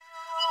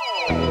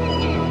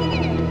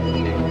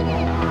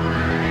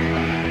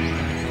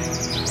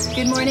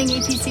Good morning,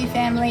 EPC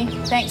family.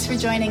 Thanks for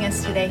joining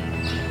us today.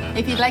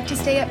 If you'd like to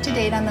stay up to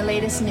date on the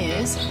latest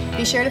news,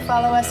 be sure to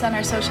follow us on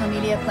our social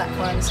media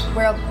platforms,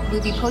 where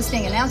we'll be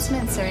posting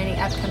announcements or any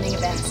upcoming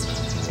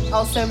events.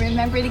 Also,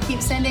 remember to keep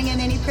sending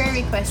in any prayer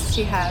requests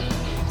you have,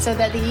 so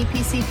that the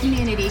EPC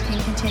community can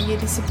continue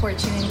to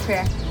support you in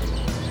prayer.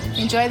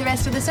 Enjoy the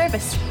rest of the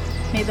service.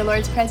 May the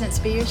Lord's presence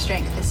be your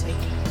strength this week.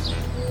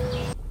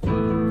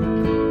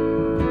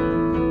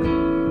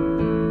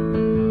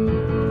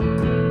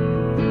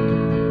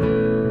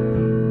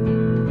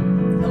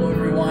 Hello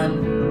everyone.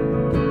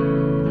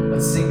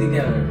 Let's sing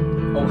together.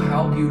 Oh,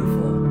 how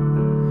beautiful.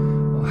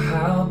 Oh,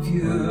 how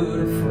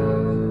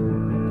beautiful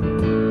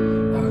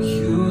are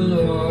you,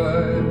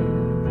 Lord.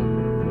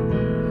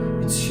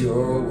 It's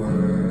your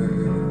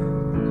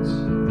words.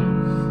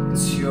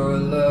 It's your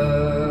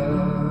love.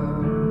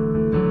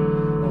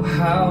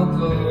 How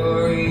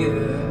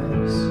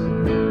glorious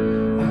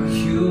are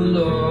you,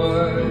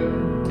 Lord.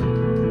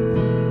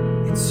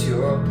 It's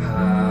your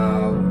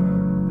power.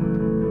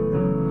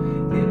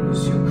 It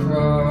was your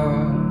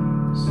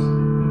cross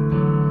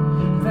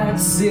that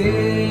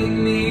saved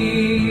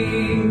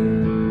me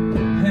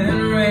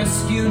and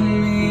rescued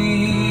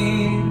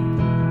me.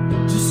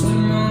 Just a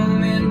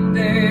moment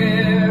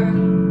there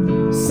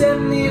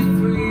set me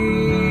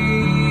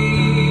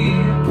free.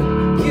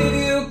 I give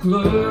you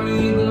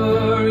glory,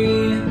 glory.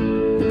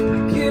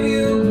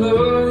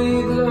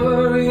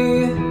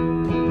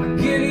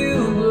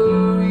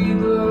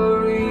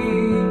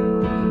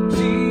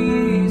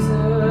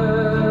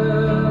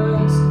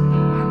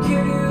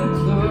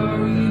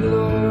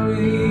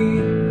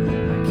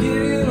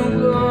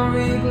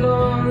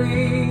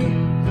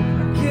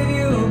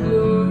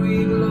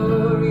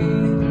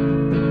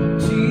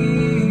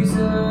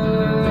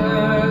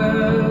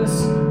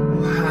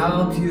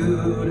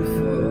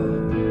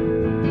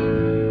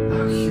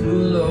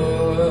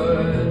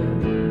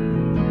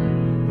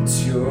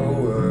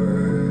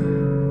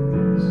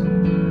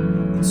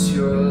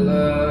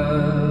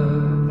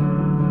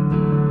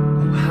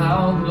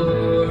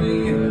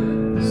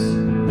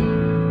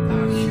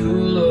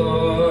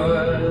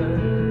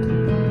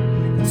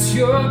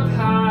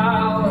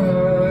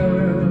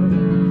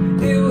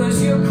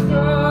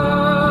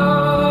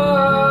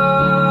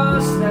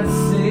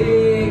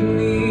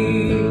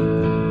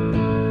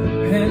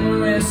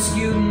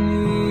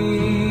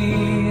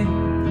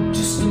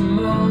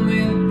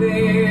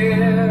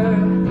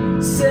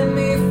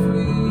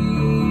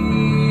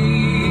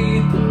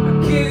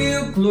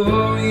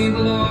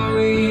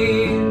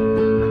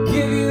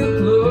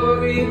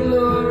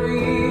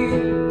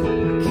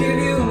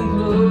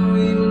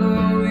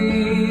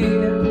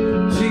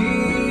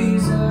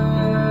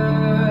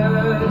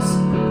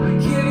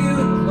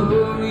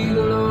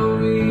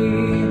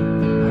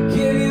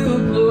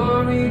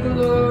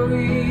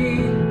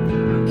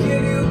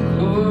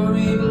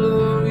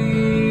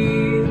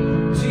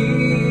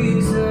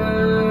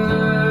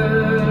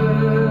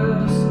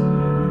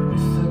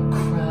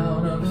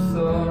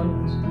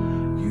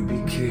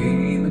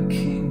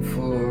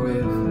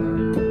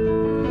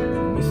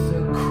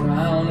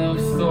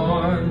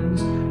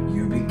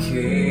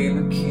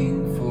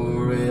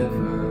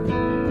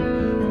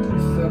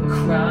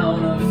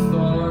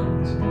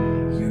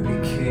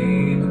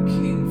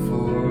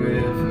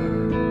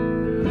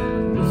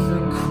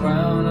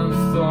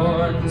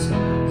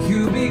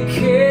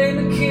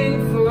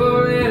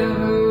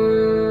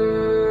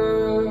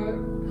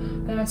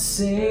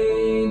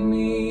 Saved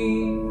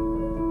me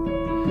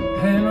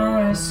and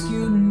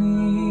rescued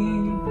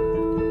me.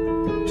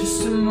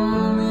 Just a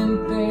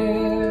moment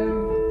there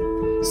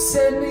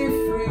set me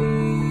free.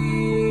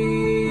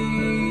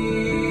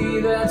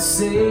 That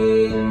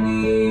saved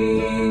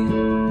me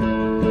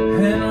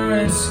and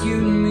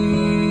rescued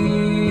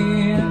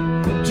me.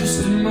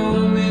 Just a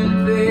moment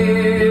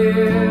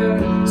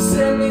there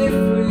set me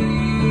free.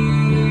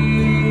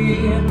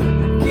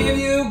 I give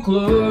you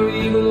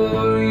glory,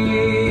 glory.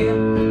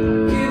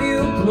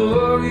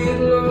 Glory,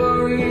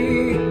 glory,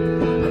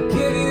 I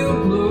give you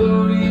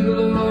glory,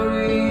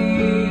 glory,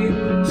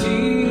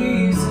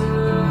 Jesus.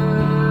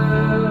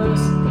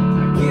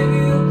 I give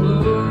you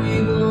glory,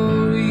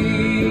 glory,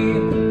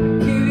 I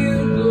give you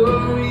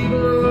glory,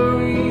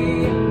 glory,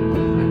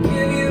 I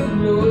give you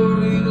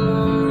glory,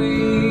 glory,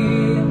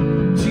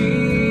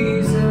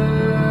 Jesus.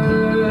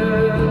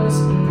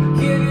 I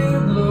give you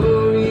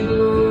glory,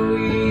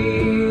 glory,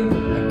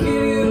 I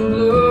give you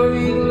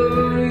glory,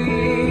 glory,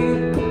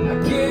 I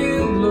give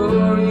you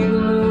glory,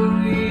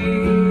 glory,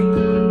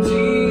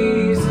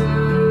 Jesus.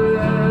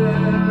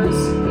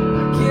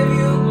 I give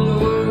you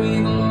glory,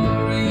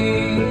 glory.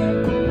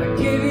 I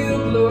give you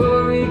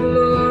glory,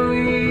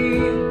 glory.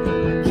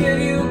 I give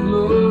you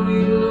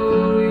glory,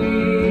 glory,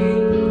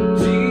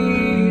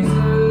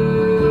 Jesus.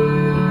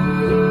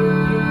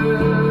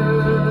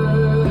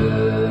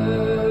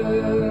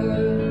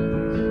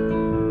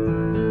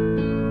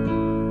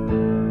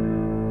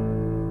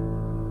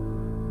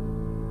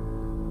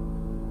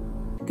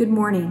 Good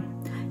morning.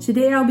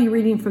 Today I'll be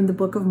reading from the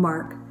book of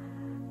Mark,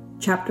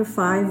 chapter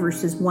 5,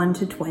 verses 1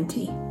 to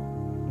 20.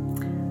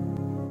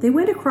 They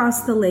went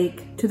across the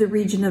lake to the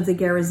region of the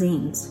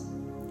Gerasenes.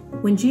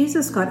 When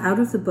Jesus got out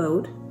of the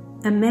boat,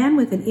 a man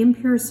with an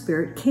impure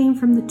spirit came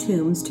from the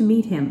tombs to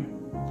meet him.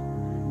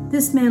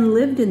 This man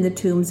lived in the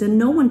tombs, and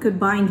no one could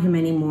bind him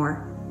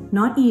anymore,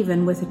 not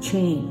even with a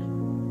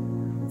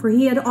chain. For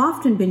he had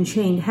often been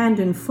chained hand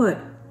and foot,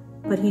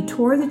 but he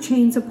tore the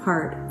chains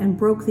apart and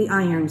broke the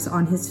irons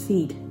on his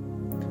feet.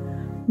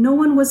 No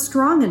one was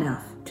strong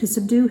enough to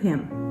subdue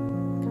him.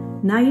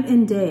 Night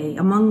and day,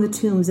 among the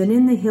tombs and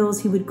in the hills,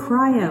 he would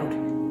cry out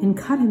and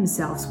cut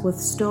himself with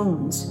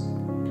stones.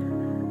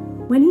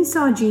 When he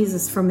saw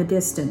Jesus from a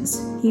distance,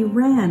 he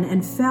ran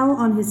and fell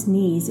on his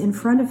knees in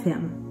front of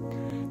him.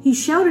 He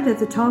shouted at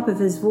the top of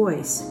his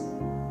voice,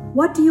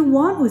 "What do you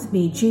want with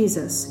me,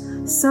 Jesus,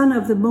 Son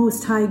of the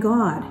Most High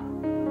God?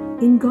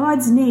 In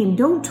God's name,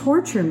 don't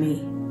torture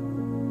me."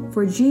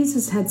 For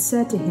Jesus had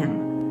said to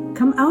him,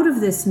 "Come out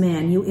of this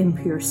man, you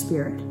impure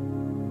spirit."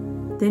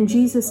 Then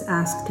Jesus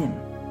asked him,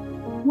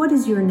 "What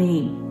is your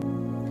name?"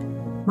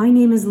 "My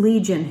name is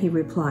Legion," he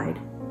replied,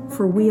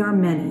 "for we are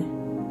many."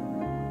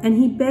 And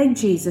he begged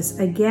Jesus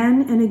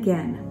again and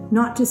again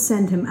not to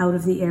send him out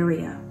of the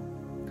area.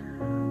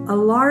 A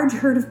large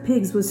herd of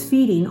pigs was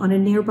feeding on a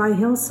nearby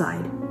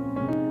hillside.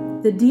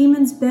 The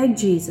demons begged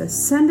Jesus,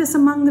 "Send us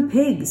among the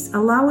pigs,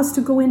 allow us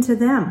to go into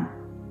them."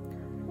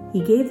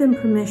 He gave them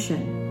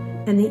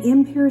permission, and the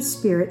impure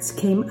spirits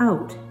came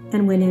out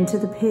and went into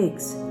the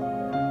pigs.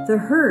 The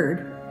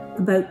herd,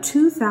 about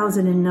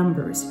 2,000 in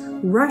numbers,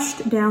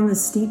 rushed down the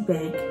steep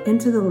bank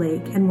into the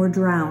lake and were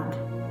drowned.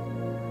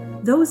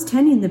 Those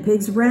tending the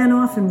pigs ran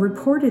off and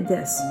reported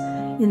this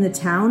in the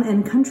town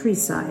and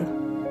countryside,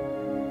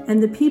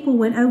 and the people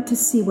went out to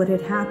see what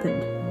had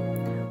happened.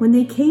 When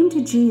they came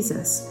to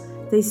Jesus,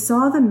 they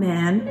saw the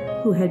man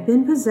who had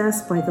been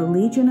possessed by the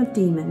legion of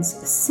demons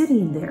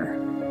sitting there,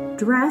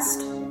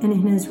 dressed and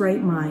in his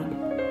right mind,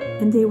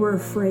 and they were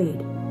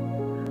afraid.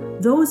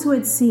 Those who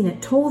had seen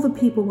it told the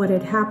people what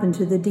had happened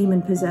to the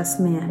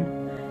demon-possessed man,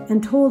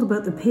 and told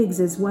about the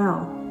pigs as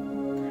well.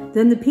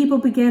 Then the people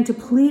began to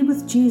plead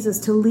with Jesus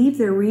to leave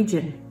their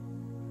region.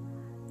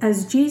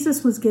 As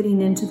Jesus was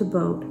getting into the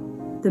boat,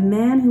 the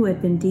man who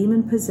had been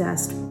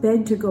demon-possessed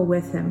begged to go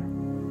with him.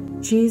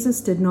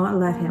 Jesus did not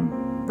let him,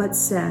 but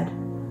said,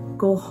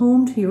 "Go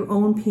home to your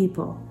own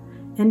people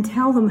and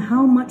tell them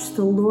how much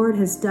the Lord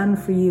has done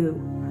for you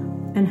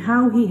and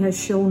how he has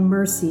shown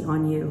mercy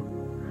on you."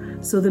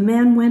 So the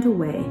man went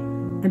away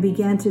and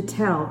began to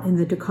tell in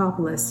the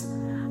Decapolis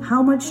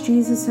how much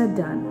Jesus had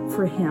done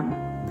for him,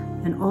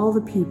 and all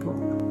the people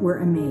were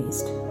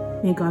amazed.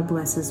 May God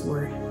bless his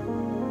word.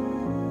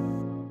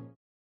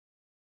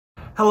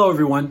 Hello,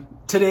 everyone.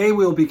 Today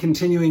we'll be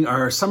continuing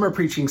our summer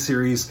preaching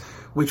series,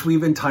 which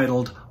we've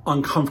entitled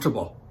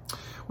Uncomfortable.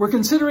 We're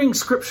considering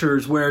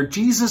scriptures where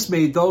Jesus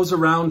made those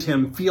around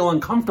him feel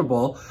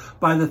uncomfortable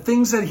by the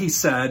things that he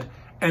said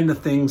and the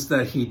things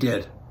that he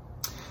did.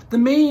 The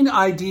main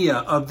idea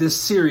of this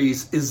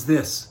series is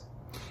this: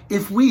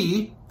 if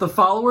we, the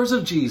followers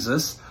of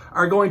Jesus,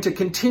 are going to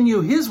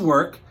continue his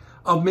work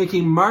of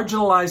making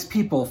marginalized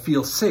people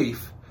feel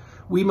safe,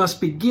 we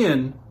must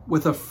begin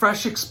with a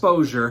fresh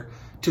exposure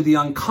to the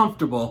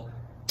uncomfortable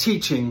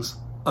teachings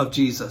of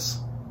Jesus.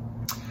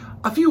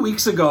 A few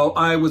weeks ago,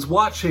 I was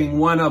watching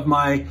one of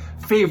my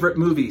favorite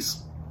movies,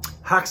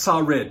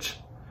 Hacksaw Ridge,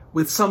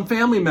 with some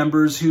family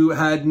members who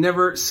had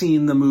never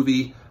seen the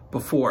movie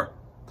before.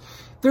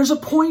 There's a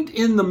point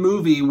in the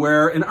movie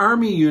where an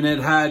army unit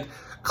had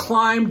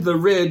climbed the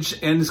ridge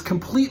and is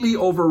completely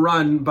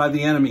overrun by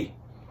the enemy.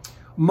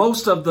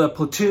 Most of the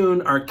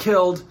platoon are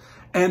killed,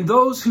 and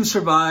those who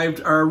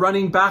survived are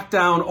running back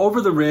down over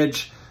the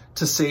ridge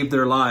to save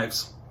their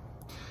lives.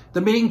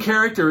 The main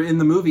character in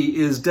the movie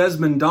is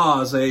Desmond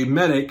Dawes, a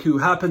medic who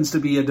happens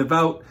to be a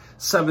devout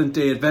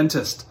Seventh-day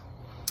Adventist.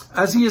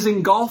 As he is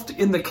engulfed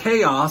in the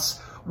chaos,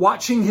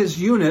 watching his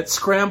unit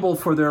scramble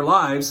for their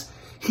lives,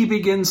 he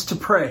begins to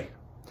pray.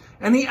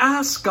 And he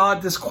asks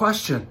God this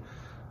question: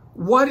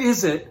 "What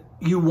is it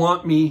you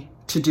want me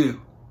to do?"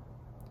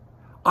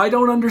 "I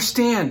don't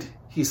understand,"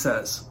 he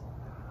says.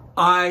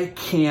 "I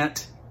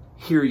can't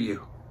hear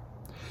you."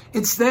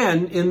 It's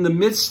then, in the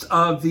midst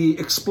of the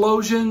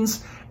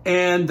explosions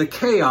and the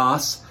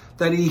chaos,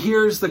 that he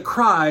hears the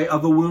cry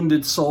of a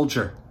wounded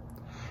soldier.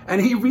 And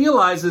he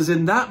realizes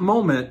in that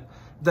moment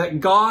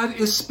that God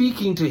is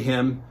speaking to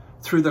him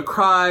through the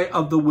cry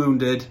of the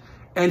wounded,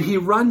 and he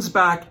runs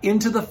back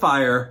into the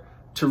fire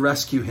to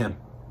rescue him.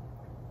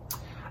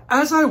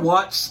 As I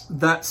watched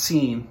that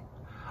scene,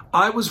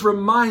 I was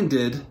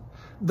reminded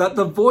that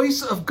the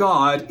voice of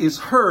God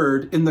is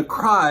heard in the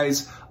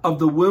cries of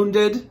the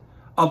wounded,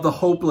 of the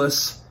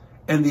hopeless,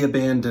 and the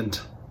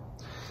abandoned.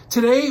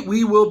 Today,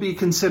 we will be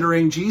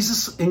considering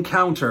Jesus'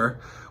 encounter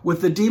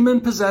with the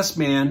demon-possessed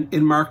man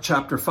in Mark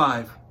chapter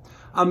 5.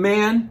 A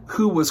man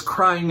who was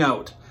crying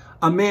out,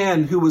 a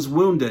man who was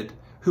wounded,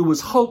 who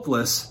was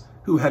hopeless,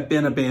 who had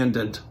been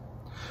abandoned.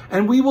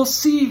 And we will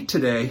see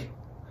today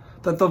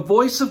that the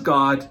voice of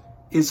God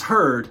is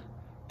heard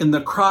in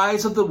the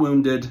cries of the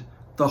wounded,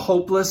 the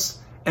hopeless,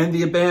 and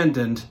the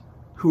abandoned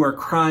who are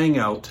crying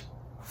out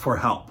for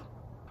help.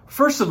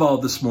 First of all,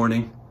 this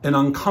morning, an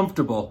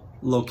uncomfortable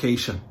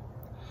location.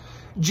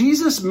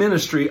 Jesus'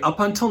 ministry up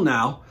until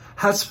now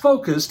has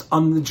focused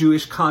on the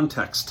Jewish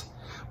context,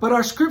 but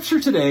our scripture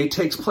today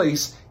takes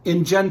place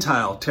in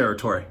Gentile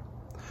territory.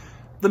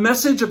 The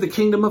message of the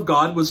kingdom of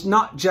God was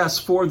not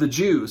just for the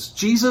Jews.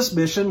 Jesus'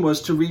 mission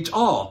was to reach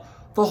all,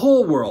 the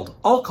whole world,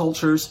 all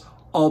cultures,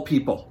 all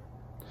people.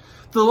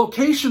 The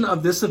location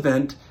of this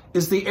event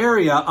is the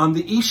area on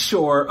the east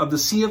shore of the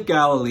Sea of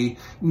Galilee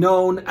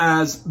known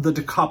as the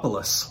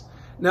Decapolis.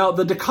 Now,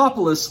 the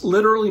Decapolis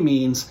literally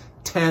means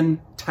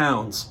 10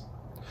 towns.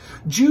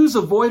 Jews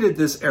avoided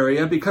this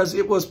area because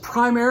it was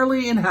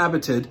primarily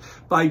inhabited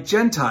by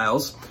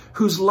Gentiles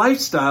whose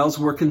lifestyles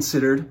were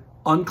considered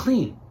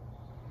unclean.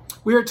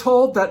 We are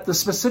told that the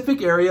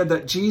specific area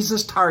that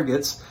Jesus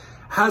targets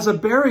has a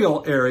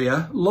burial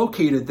area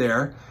located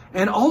there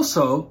and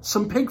also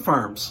some pig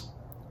farms.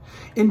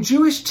 In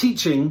Jewish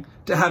teaching,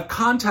 to have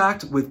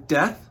contact with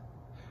death,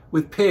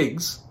 with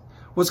pigs,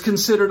 was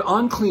considered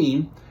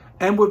unclean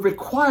and would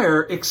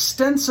require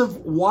extensive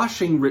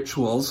washing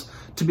rituals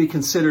to be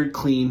considered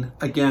clean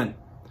again.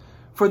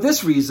 For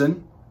this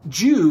reason,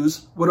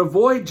 Jews would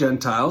avoid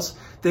Gentiles,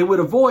 they would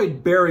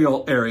avoid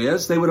burial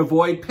areas, they would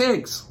avoid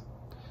pigs.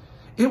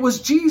 It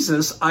was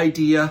Jesus'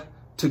 idea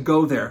to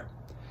go there.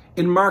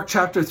 In Mark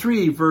chapter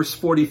 3, verse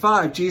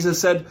 45, Jesus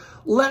said,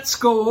 "Let's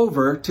go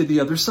over to the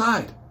other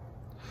side."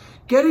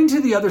 Getting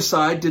to the other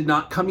side did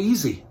not come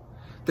easy.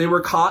 They were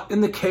caught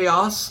in the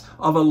chaos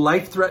of a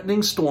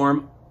life-threatening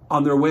storm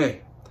on their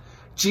way.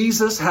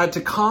 Jesus had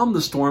to calm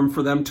the storm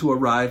for them to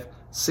arrive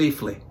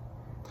safely.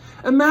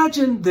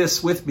 Imagine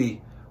this with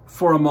me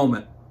for a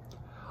moment.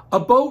 A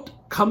boat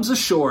comes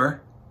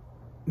ashore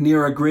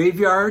near a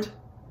graveyard,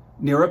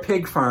 near a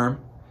pig farm,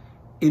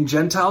 in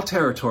Gentile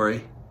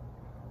territory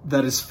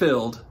that is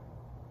filled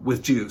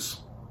with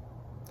Jews.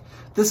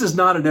 This is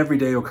not an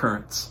everyday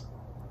occurrence.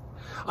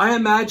 I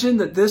imagine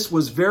that this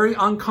was very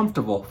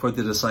uncomfortable for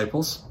the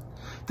disciples.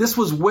 This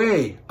was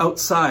way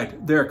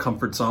outside their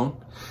comfort zone.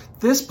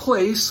 This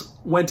place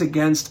went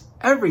against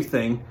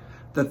everything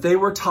that they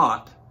were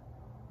taught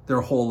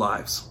their whole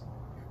lives.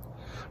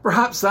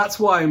 Perhaps that's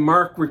why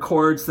Mark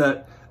records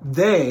that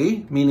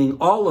they, meaning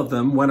all of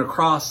them, went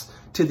across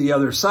to the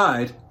other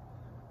side,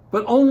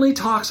 but only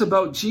talks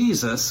about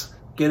Jesus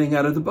getting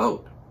out of the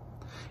boat.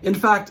 In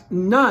fact,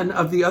 none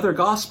of the other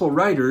gospel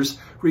writers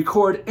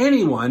record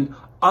anyone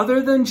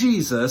other than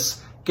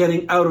Jesus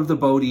getting out of the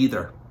boat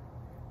either.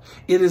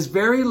 It is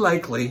very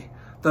likely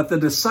that the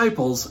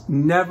disciples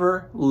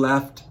never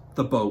left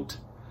the boat,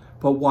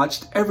 but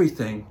watched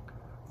everything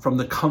from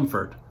the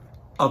comfort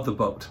of the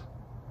boat.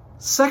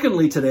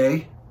 Secondly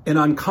today, an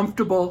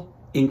uncomfortable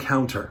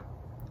encounter.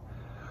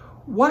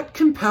 What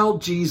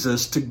compelled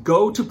Jesus to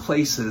go to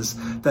places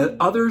that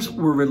others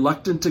were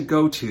reluctant to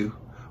go to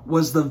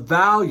was the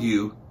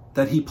value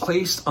that he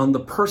placed on the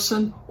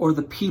person or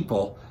the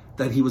people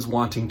that he was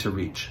wanting to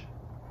reach.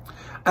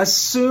 As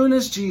soon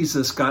as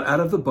Jesus got out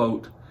of the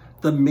boat,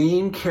 the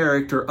main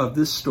character of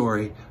this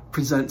story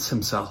presents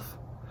himself.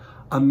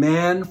 A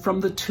man from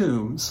the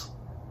tombs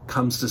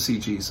comes to see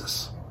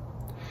Jesus.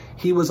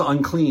 He was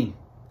unclean.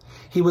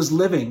 He was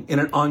living in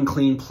an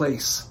unclean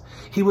place.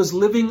 He was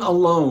living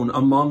alone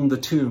among the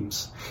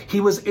tombs. He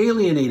was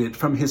alienated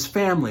from his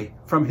family,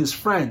 from his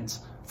friends,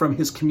 from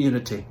his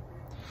community.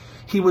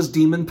 He was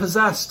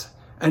demon-possessed,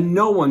 and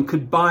no one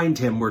could bind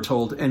him, we're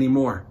told,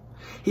 anymore.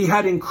 He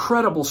had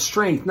incredible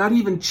strength. Not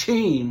even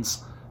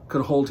chains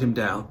could hold him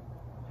down.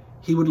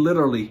 He would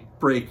literally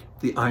break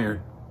the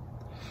iron.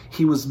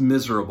 He was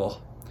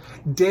miserable.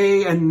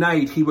 Day and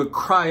night, he would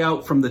cry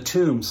out from the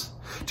tombs.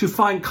 To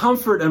find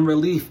comfort and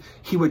relief,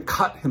 he would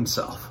cut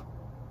himself.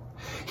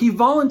 He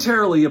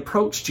voluntarily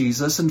approached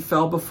Jesus and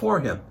fell before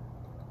him.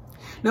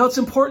 Now, it's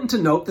important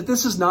to note that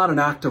this is not an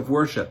act of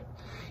worship.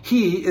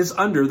 He is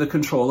under the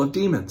control of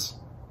demons.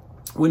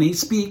 When he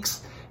speaks,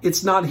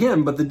 it's not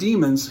him, but the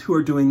demons who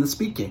are doing the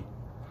speaking.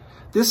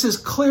 This is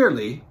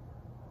clearly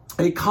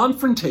a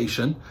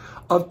confrontation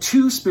of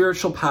two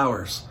spiritual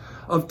powers,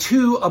 of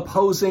two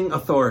opposing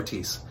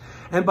authorities.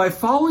 And by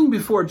falling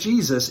before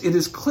Jesus, it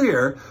is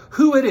clear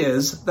who it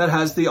is that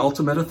has the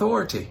ultimate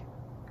authority.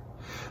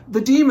 The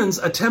demons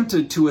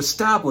attempted to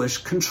establish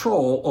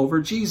control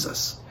over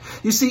Jesus.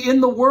 You see,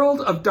 in the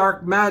world of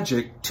dark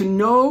magic, to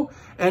know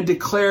and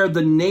declare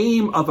the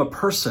name of a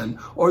person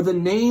or the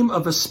name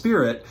of a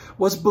spirit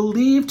was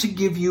believed to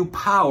give you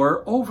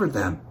power over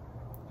them.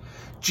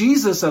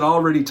 Jesus had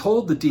already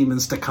told the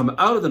demons to come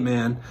out of the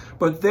man,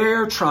 but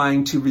they're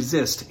trying to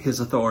resist his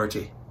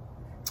authority.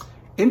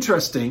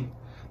 Interesting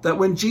that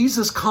when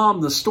Jesus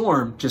calmed the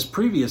storm just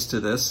previous to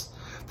this,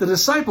 the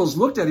disciples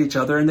looked at each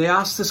other and they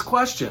asked this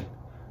question: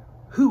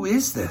 who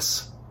is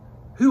this?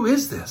 Who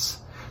is this?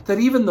 That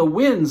even the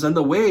winds and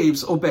the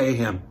waves obey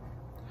him.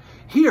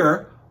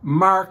 Here,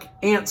 Mark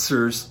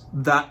answers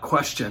that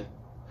question,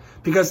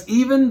 because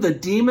even the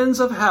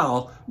demons of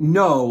hell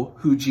know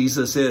who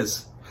Jesus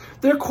is.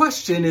 Their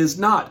question is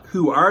not,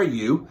 who are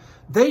you?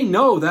 They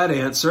know that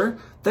answer.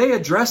 They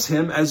address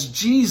him as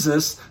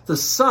Jesus, the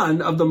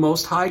Son of the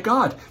Most High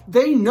God.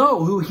 They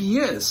know who he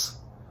is.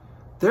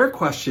 Their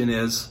question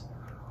is,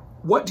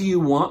 what do you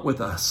want with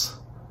us?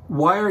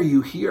 Why are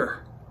you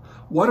here?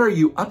 What are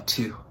you up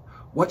to?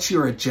 What's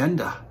your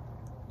agenda?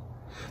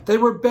 They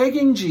were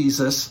begging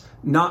Jesus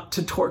not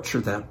to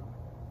torture them.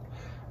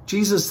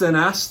 Jesus then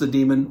asked the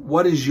demon,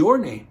 what is your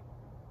name?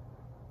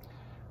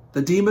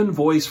 The demon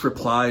voice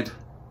replied,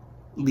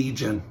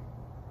 Legion.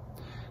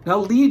 Now,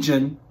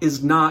 Legion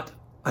is not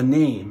a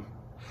name.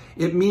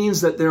 It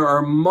means that there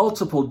are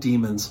multiple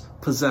demons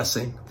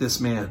possessing this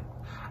man,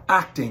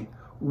 acting,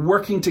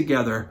 working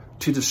together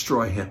to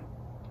destroy him.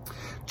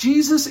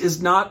 Jesus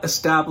is not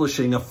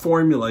establishing a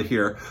formula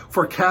here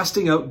for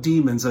casting out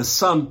demons, as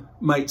some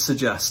might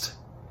suggest.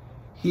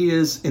 He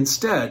is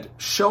instead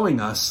showing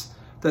us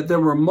that there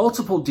were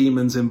multiple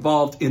demons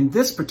involved in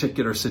this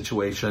particular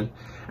situation,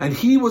 and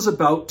he was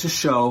about to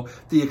show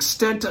the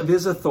extent of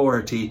his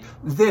authority.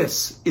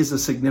 This is a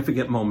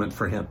significant moment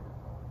for him.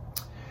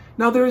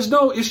 Now, there is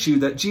no issue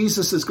that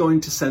Jesus is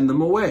going to send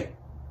them away.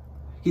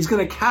 He's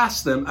going to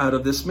cast them out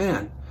of this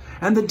man,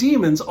 and the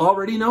demons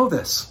already know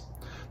this.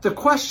 The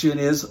question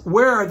is,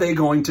 where are they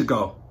going to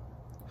go?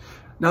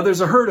 Now, there's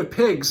a herd of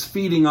pigs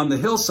feeding on the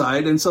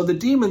hillside, and so the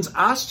demons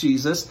asked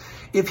Jesus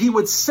if he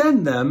would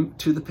send them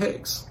to the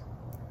pigs.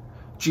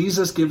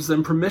 Jesus gives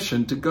them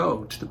permission to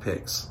go to the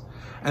pigs.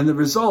 And the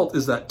result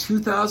is that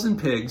 2,000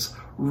 pigs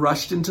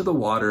rushed into the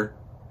water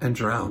and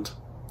drowned.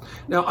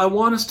 Now, I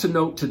want us to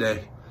note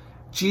today,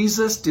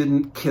 Jesus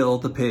didn't kill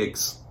the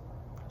pigs.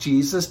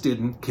 Jesus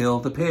didn't kill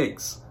the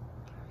pigs.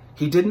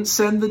 He didn't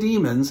send the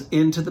demons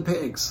into the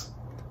pigs.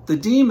 The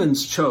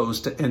demons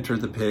chose to enter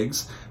the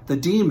pigs. The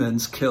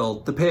demons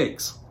killed the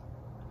pigs.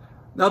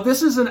 Now,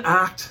 this is an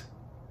act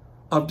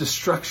of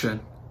destruction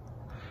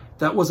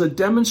that was a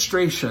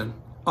demonstration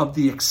of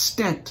the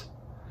extent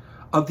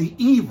of the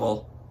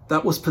evil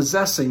that was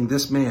possessing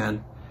this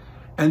man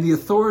and the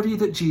authority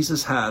that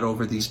Jesus had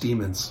over these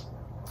demons.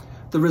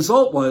 The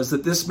result was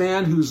that this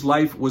man, whose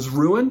life was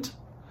ruined,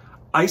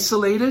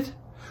 isolated,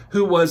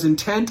 who was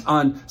intent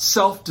on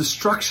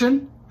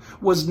self-destruction,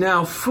 was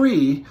now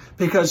free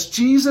because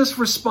Jesus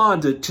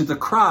responded to the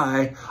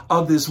cry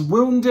of this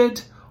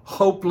wounded,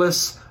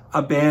 hopeless,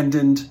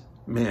 abandoned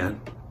man.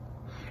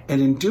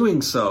 And in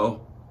doing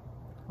so,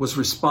 was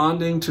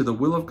responding to the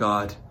will of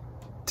God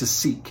to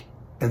seek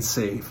and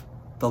save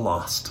the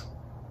lost.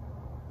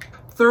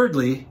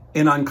 Thirdly,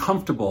 an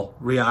uncomfortable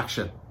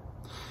reaction.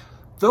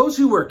 Those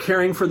who were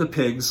caring for the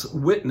pigs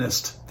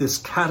witnessed this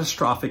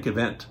catastrophic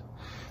event.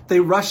 They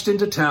rushed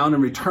into town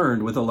and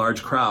returned with a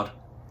large crowd.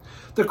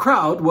 The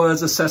crowd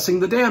was assessing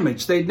the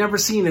damage. They'd never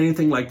seen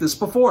anything like this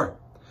before.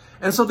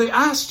 And so they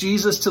asked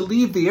Jesus to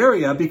leave the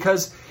area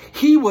because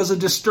he was a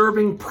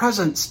disturbing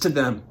presence to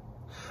them.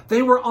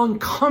 They were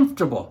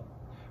uncomfortable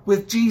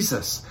with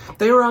Jesus.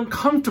 They were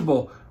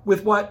uncomfortable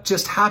with what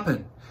just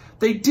happened.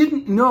 They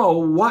didn't know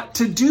what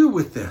to do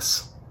with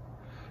this.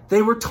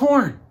 They were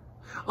torn.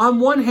 On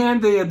one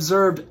hand, they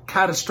observed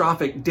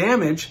catastrophic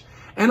damage,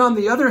 and on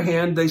the other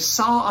hand, they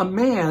saw a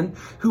man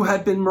who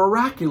had been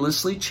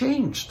miraculously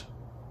changed.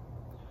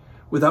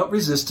 Without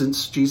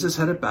resistance, Jesus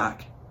headed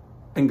back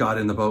and got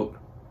in the boat.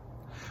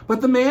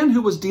 But the man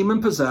who was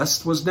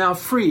demon-possessed was now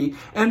free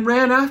and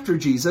ran after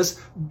Jesus,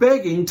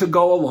 begging to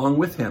go along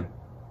with him.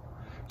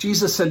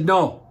 Jesus said,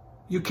 "No,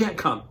 you can't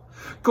come.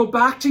 Go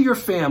back to your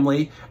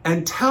family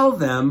and tell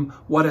them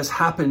what has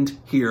happened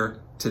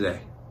here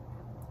today."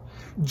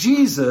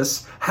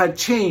 Jesus had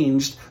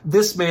changed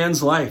this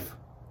man's life.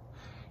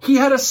 He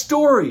had a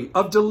story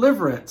of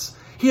deliverance.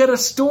 He had a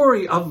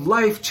story of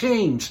life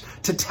change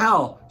to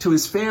tell to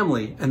his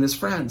family and his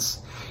friends.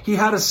 He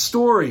had a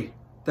story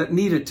that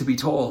needed to be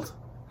told.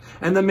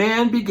 And the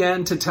man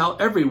began to tell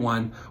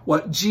everyone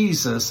what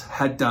Jesus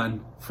had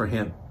done for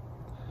him.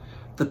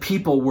 The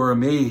people were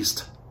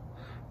amazed.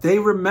 They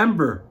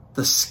remember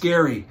the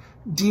scary,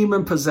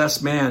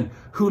 demon-possessed man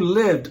who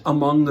lived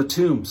among the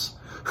tombs,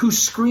 who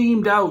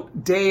screamed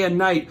out day and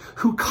night,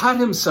 who cut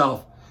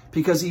himself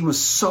because he was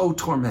so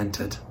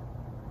tormented.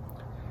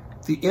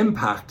 The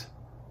impact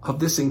of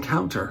this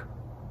encounter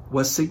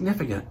was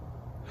significant.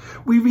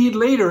 We read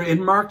later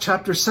in Mark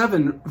chapter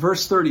 7,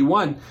 verse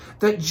 31,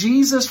 that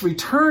Jesus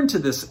returned to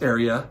this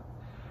area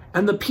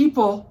and the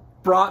people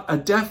brought a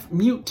deaf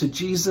mute to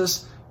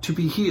Jesus to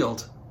be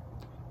healed.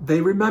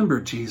 They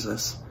remembered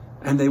Jesus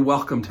and they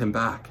welcomed him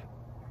back.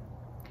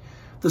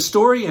 The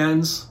story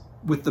ends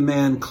with the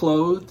man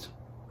clothed,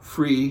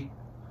 free,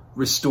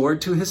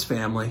 restored to his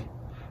family,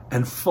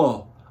 and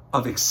full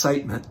of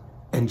excitement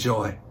and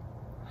joy,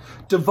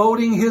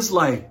 devoting his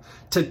life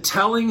to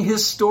telling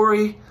his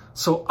story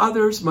so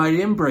others might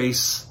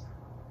embrace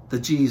the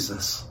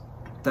Jesus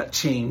that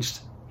changed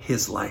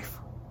his life.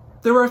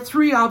 There are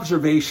three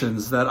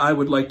observations that I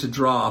would like to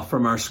draw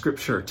from our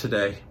scripture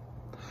today.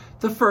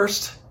 The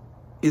first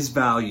is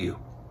value.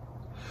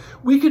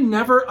 We can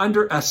never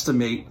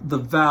underestimate the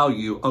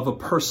value of a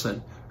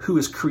person who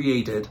is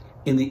created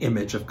in the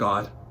image of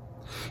God.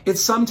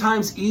 It's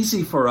sometimes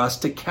easy for us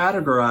to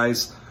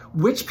categorize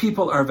which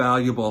people are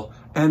valuable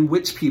and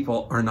which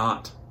people are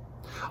not.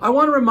 I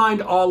want to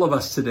remind all of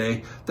us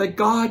today that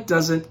God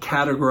doesn't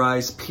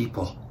categorize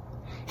people.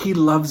 He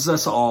loves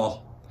us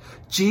all.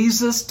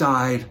 Jesus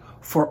died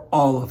for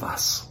all of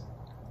us.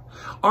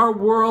 Our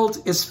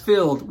world is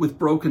filled with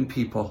broken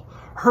people,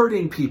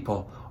 hurting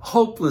people,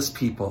 hopeless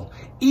people,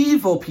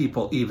 evil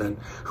people even,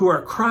 who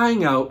are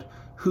crying out,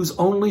 whose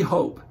only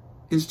hope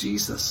is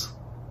Jesus.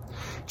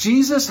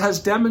 Jesus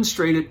has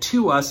demonstrated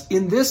to us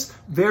in this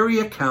very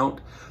account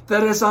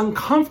that as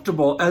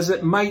uncomfortable as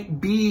it might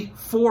be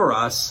for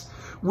us,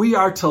 we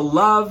are to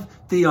love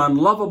the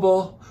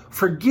unlovable,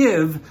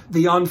 forgive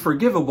the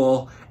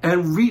unforgivable,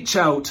 and reach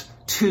out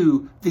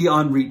to the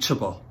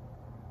unreachable.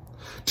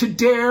 To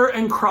dare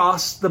and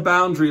cross the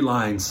boundary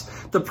lines,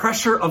 the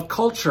pressure of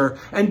culture,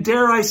 and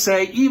dare I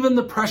say, even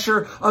the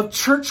pressure of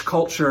church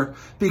culture,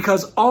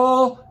 because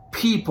all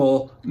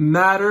people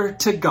matter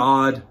to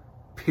God,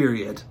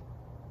 period.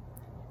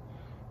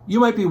 You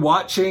might be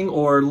watching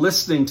or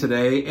listening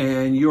today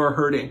and you're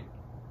hurting.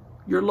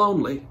 You're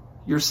lonely.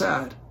 You're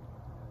sad.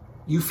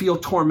 You feel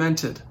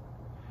tormented.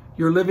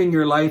 You're living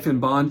your life in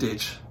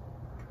bondage.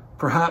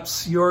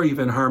 Perhaps you're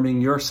even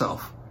harming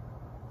yourself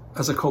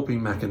as a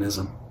coping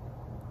mechanism.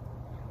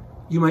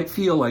 You might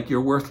feel like you're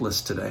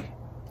worthless today,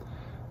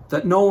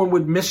 that no one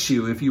would miss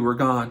you if you were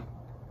gone,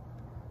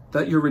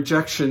 that your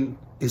rejection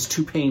is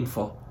too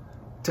painful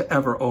to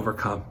ever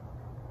overcome.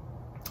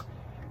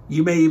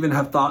 You may even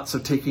have thoughts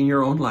of taking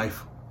your own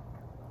life,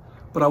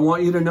 but I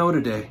want you to know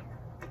today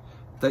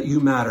that you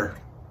matter.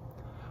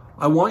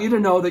 I want you to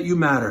know that you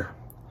matter.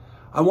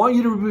 I want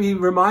you to be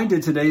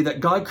reminded today that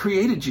God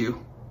created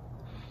you.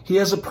 He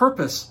has a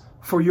purpose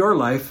for your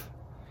life.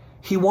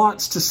 He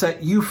wants to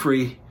set you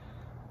free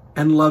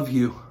and love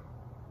you.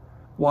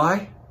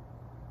 Why?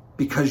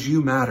 Because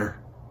you matter.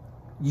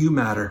 You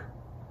matter.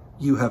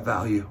 You have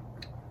value.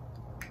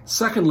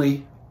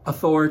 Secondly,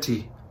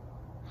 authority.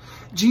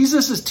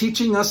 Jesus is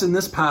teaching us in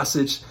this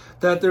passage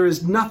that there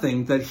is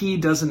nothing that he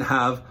doesn't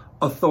have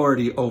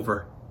authority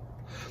over.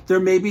 There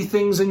may be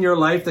things in your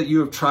life that you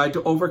have tried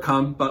to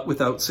overcome, but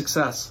without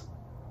success.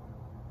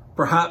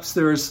 Perhaps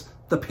there's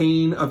the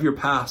pain of your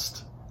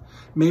past.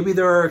 Maybe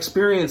there are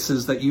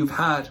experiences that you've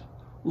had,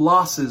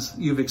 losses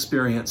you've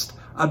experienced,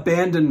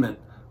 abandonment,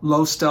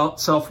 low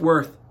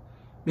self-worth,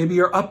 maybe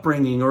your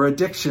upbringing or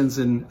addictions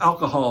in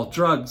alcohol,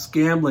 drugs,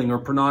 gambling, or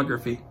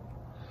pornography.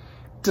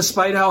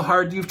 Despite how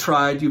hard you've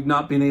tried, you've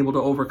not been able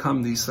to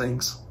overcome these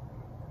things.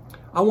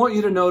 I want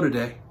you to know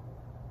today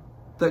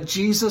that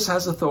Jesus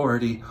has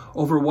authority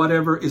over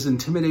whatever is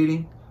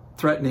intimidating,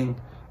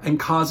 threatening, and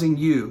causing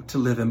you to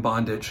live in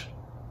bondage.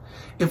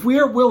 If we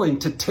are willing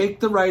to take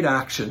the right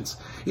actions,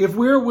 if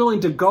we are willing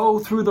to go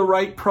through the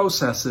right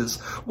processes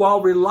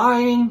while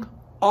relying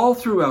all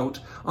throughout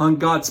on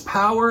God's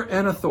power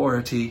and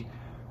authority,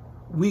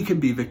 we can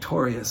be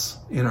victorious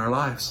in our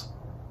lives.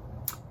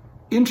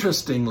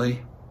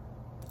 Interestingly,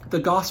 the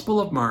Gospel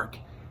of Mark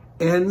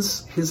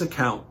ends his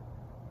account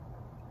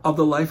of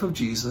the life of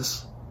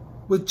Jesus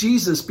with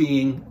Jesus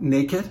being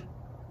naked,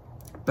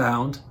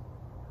 bound,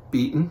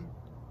 beaten,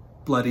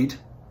 bloodied,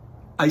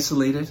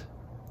 isolated,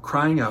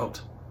 crying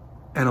out,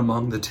 and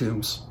among the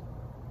tombs.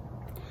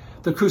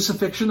 The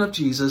crucifixion of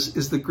Jesus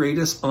is the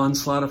greatest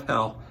onslaught of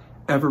hell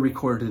ever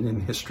recorded in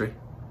history.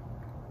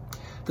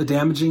 The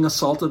damaging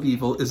assault of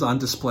evil is on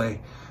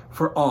display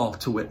for all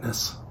to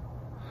witness.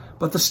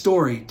 But the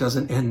story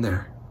doesn't end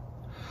there.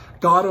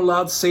 God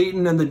allowed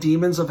Satan and the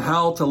demons of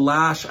hell to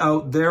lash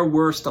out their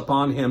worst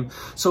upon him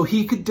so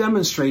he could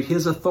demonstrate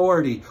his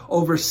authority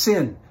over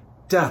sin,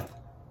 death,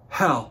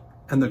 hell,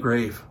 and the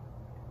grave.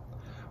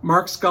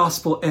 Mark's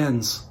gospel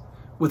ends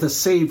with a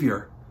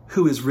Savior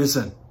who is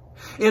risen.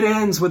 It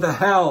ends with a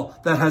hell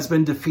that has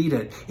been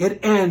defeated.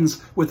 It ends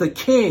with a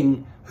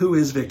King who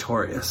is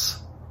victorious.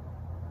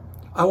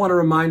 I want to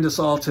remind us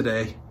all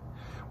today,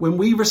 when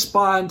we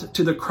respond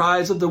to the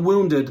cries of the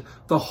wounded,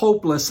 the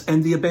hopeless,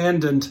 and the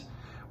abandoned,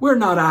 we're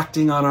not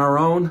acting on our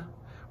own.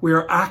 We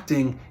are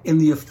acting in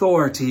the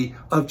authority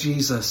of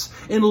Jesus.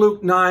 In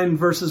Luke 9,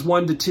 verses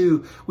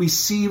 1-2, we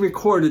see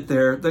recorded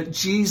there that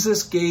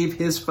Jesus gave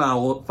his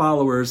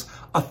followers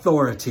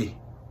authority.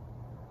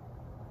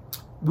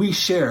 We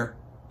share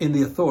in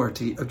the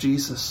authority of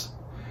Jesus.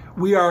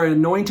 We are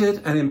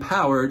anointed and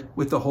empowered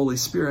with the Holy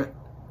Spirit.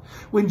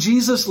 When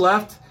Jesus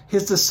left,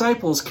 his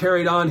disciples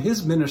carried on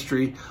his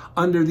ministry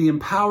under the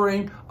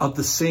empowering of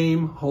the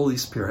same Holy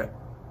Spirit.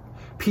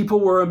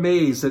 People were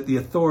amazed at the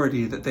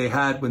authority that they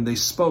had when they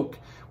spoke,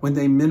 when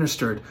they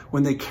ministered,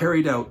 when they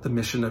carried out the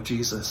mission of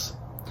Jesus.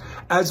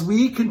 As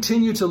we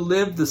continue to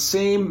live the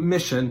same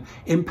mission,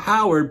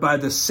 empowered by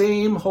the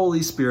same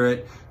Holy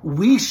Spirit,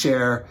 we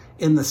share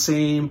in the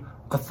same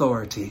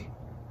authority,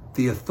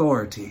 the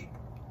authority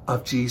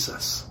of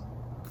Jesus.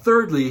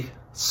 Thirdly,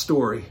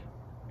 story.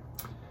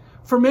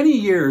 For many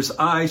years,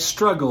 I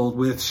struggled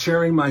with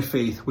sharing my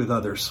faith with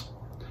others.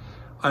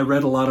 I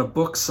read a lot of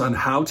books on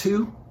how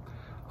to.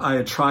 I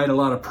had tried a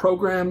lot of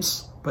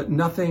programs, but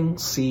nothing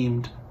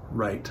seemed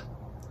right.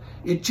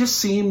 It just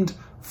seemed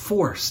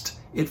forced.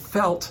 It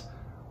felt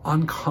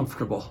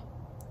uncomfortable.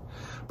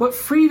 But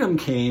freedom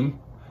came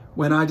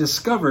when I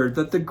discovered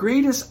that the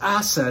greatest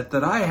asset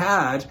that I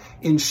had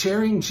in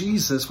sharing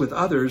Jesus with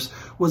others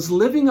was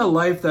living a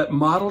life that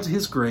modeled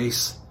his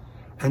grace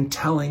and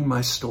telling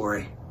my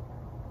story.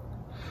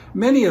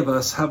 Many of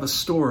us have a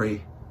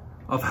story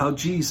of how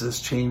Jesus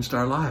changed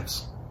our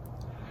lives.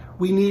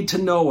 We need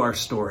to know our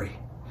story.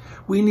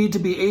 We need to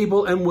be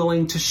able and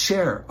willing to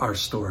share our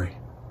story.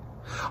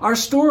 Our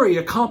story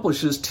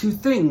accomplishes two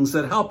things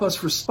that help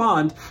us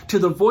respond to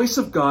the voice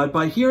of God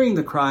by hearing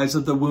the cries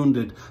of the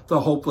wounded, the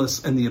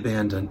hopeless, and the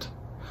abandoned.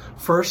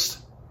 First,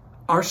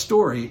 our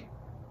story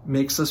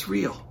makes us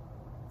real,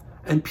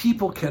 and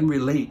people can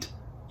relate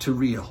to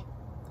real.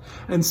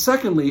 And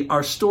secondly,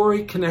 our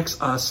story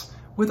connects us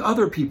with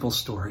other people's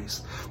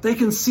stories. They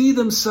can see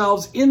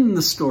themselves in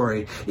the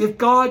story. If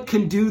God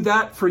can do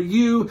that for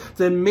you,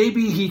 then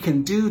maybe he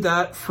can do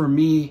that for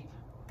me.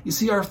 You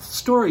see, our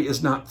story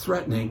is not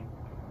threatening.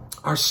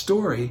 Our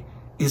story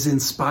is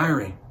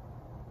inspiring.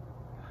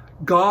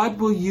 God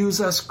will use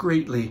us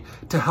greatly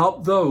to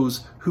help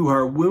those who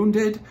are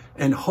wounded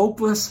and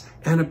hopeless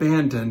and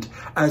abandoned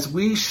as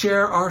we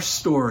share our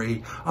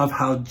story of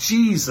how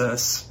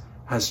Jesus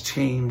has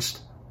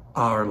changed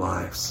our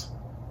lives.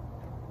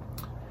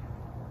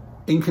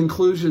 In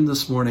conclusion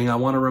this morning, I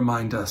want to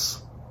remind us,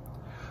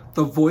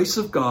 the voice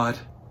of God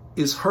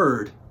is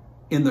heard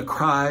in the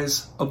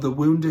cries of the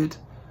wounded,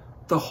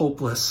 the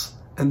hopeless,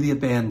 and the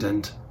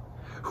abandoned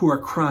who are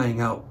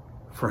crying out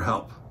for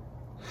help.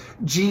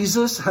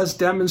 Jesus has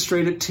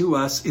demonstrated to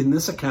us in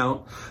this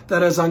account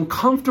that as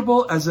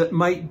uncomfortable as it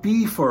might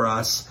be for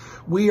us,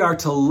 we are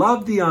to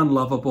love the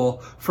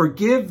unlovable,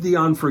 forgive the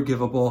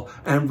unforgivable,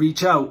 and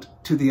reach out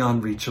to the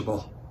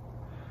unreachable.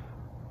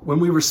 When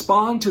we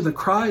respond to the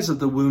cries of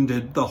the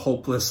wounded, the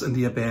hopeless, and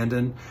the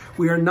abandoned,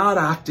 we are not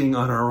acting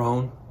on our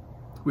own.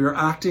 We are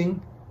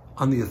acting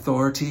on the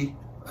authority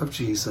of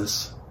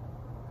Jesus.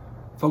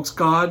 Folks,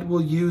 God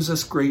will use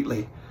us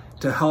greatly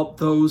to help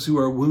those who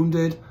are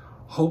wounded,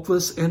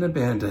 hopeless, and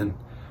abandoned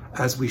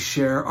as we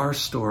share our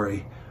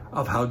story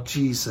of how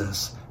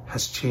Jesus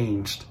has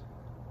changed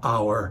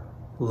our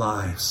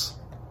lives.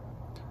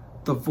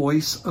 The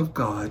voice of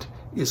God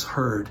is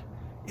heard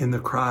in the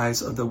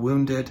cries of the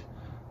wounded,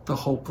 the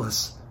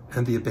hopeless,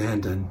 and the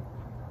abandoned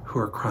who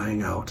are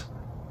crying out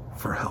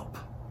for help.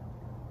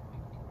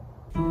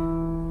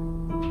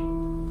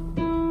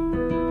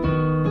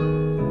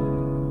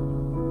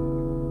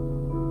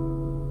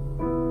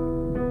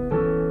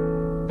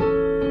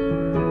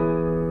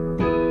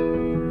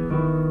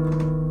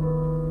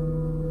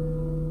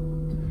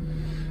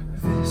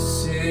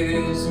 This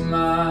is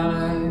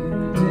my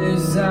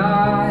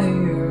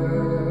desire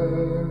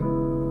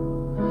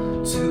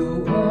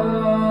to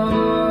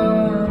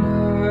honor you,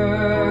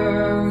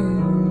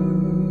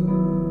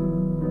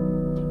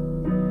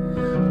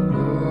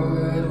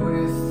 Lord,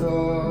 with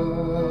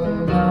all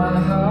my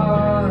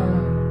heart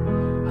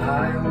I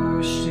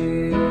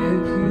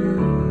worship you.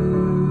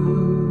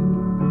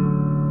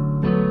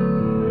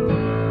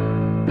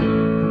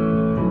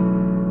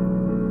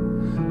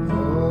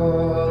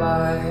 All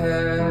I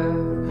have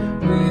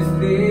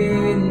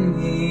within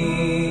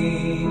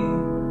me,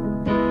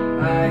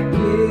 I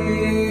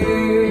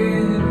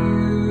give you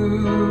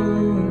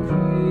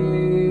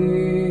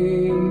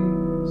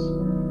praise.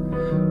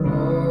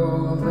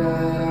 All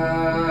that I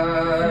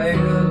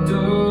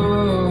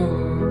adore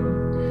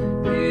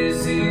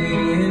is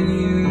in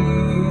you.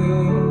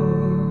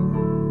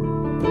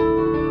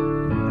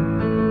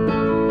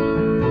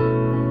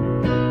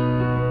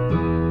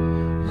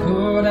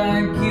 Lord,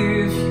 I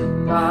give you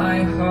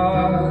my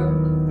heart,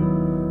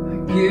 I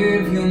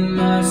give you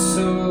my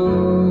soul.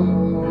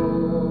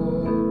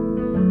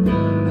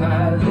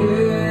 I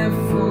live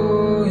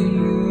for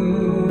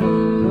you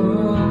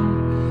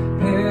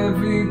alone.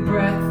 Every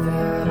breath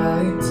that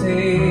I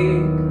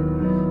take,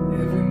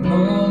 every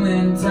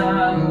moment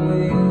I'm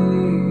awake,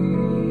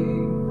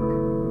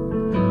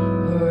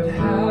 Lord,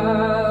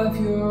 have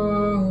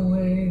your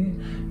way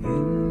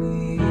in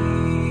me.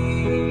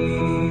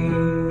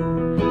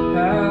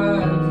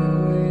 Have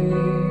your way.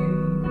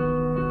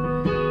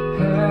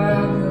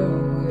 Have your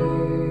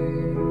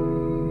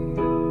way.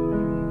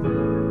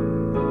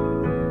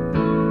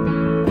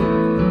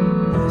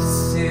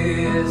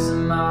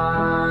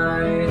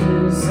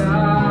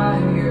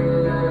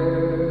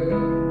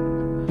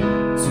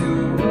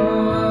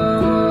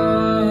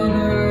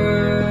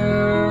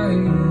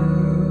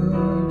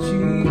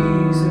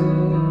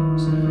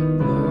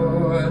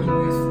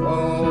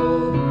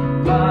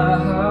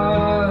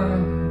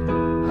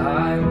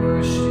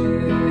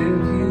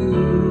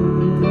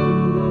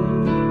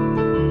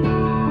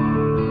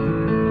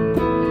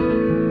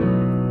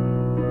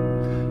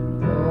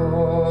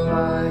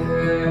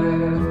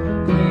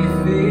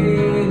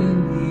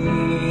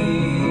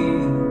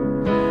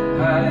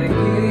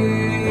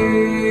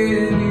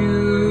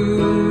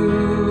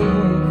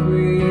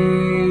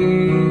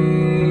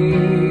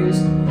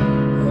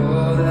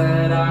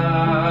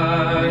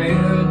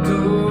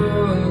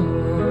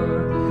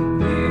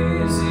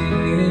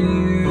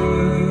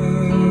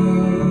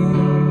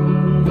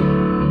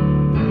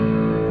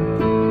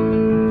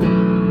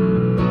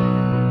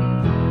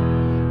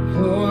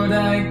 Lord,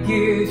 I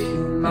give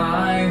you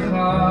my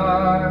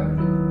heart,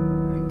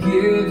 I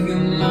give you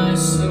my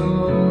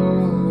soul.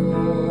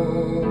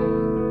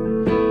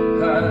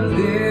 I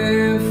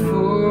live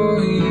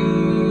for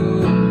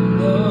you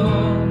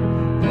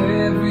alone.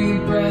 Every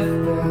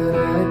breath that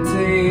I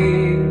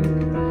take,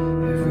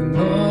 every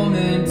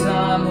moment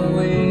I'm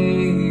awake.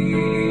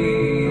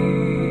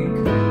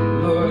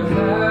 Lord,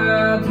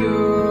 have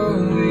your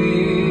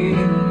way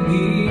in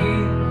me.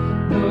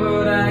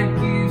 Lord, I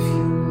give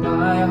you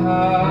my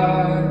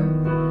heart,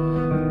 I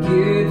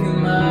give you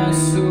my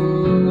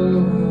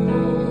soul.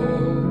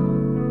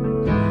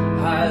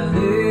 I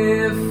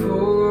live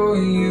for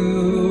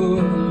you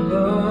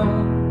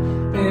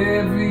alone.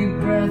 Every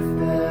breath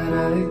that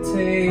I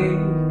take,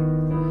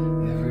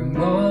 every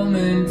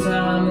moment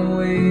I'm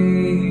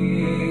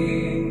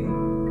awake.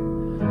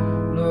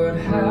 Lord,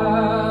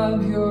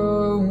 have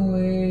your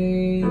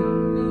way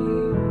in me.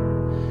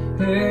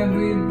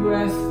 Every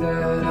breath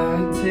that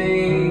I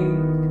take,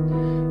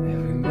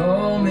 every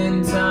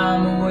moment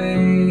I'm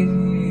awake.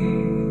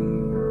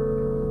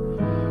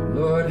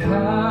 Lord,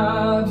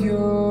 have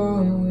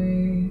your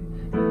way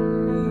in me.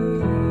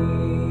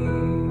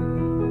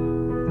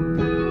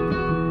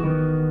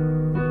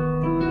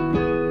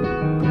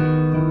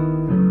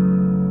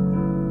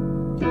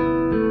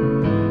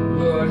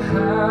 Lord,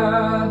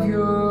 have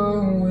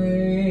your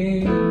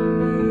way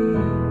in me.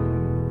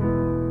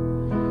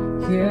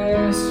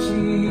 Yes,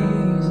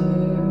 Jesus,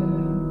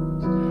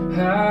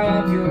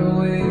 have your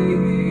way.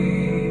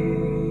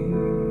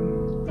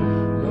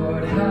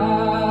 Lord,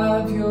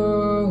 have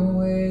your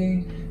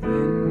way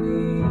in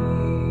me.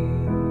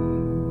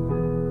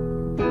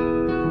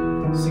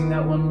 Sing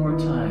that one more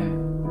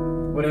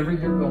time. Whatever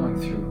you're going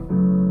through.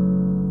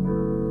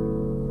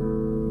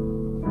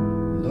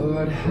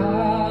 Lord,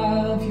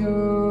 have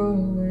your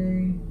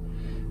way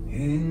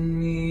in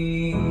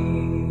me.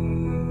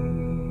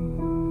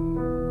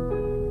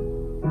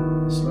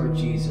 So Lord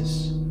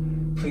Jesus,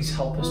 please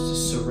help us to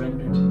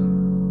surrender to you.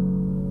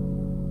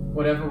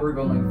 Whatever we're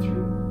going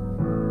through,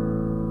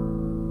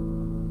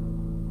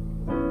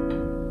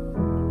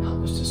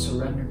 help us to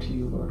surrender to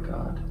you, Lord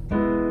God,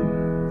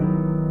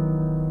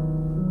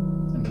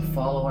 and to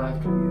follow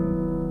after you.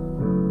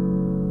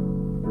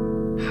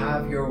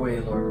 Have your way,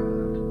 Lord God.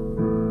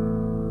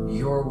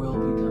 Your will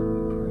be done,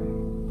 we pray.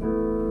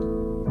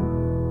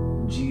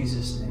 In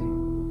Jesus' name,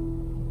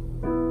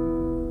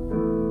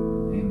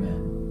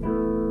 amen.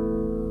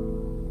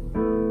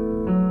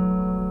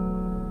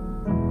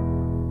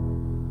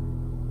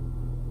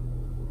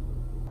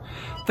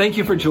 Thank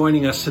you for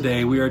joining us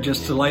today. We are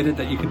just delighted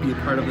that you could be a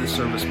part of this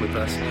service with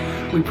us.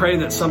 We pray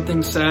that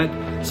something said,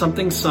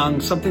 something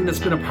sung, something that's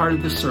been a part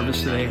of this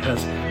service today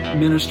has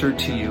ministered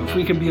to you. If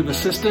we can be of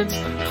assistance,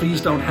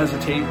 please don't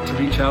hesitate to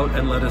reach out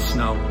and let us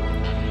know.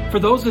 For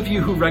those of you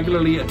who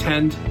regularly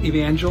attend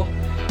Evangel,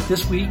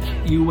 this week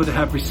you would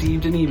have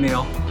received an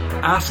email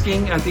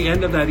asking at the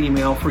end of that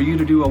email for you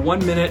to do a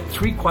 1-minute,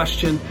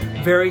 3-question,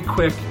 very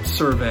quick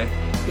survey.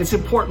 It's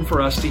important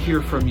for us to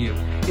hear from you.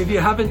 If you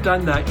haven't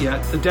done that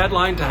yet, the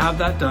deadline to have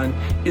that done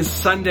is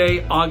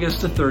Sunday,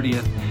 August the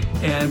 30th,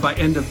 and by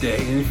end of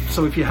day. And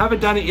so if you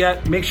haven't done it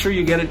yet, make sure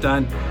you get it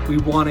done. We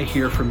want to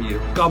hear from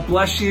you. God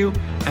bless you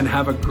and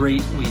have a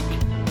great week.